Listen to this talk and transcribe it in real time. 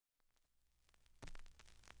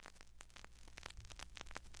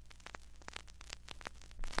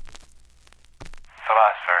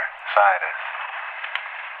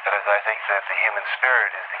I think that the human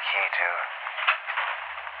spirit is the key to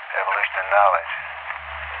evolution and knowledge.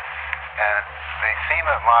 And the theme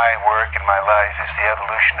of my work and my life is the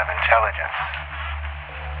evolution of intelligence.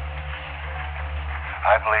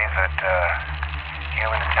 I believe that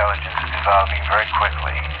human intelligence is evolving very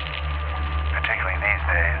quickly, particularly these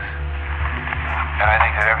days. And I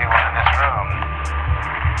think that everyone in this room,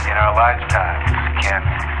 in our lifetimes, can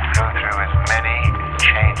go through as many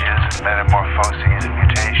changes, metamorphoses, and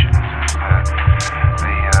mutations as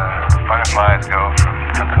the butterflies go from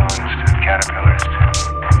cocoons to caterpillars.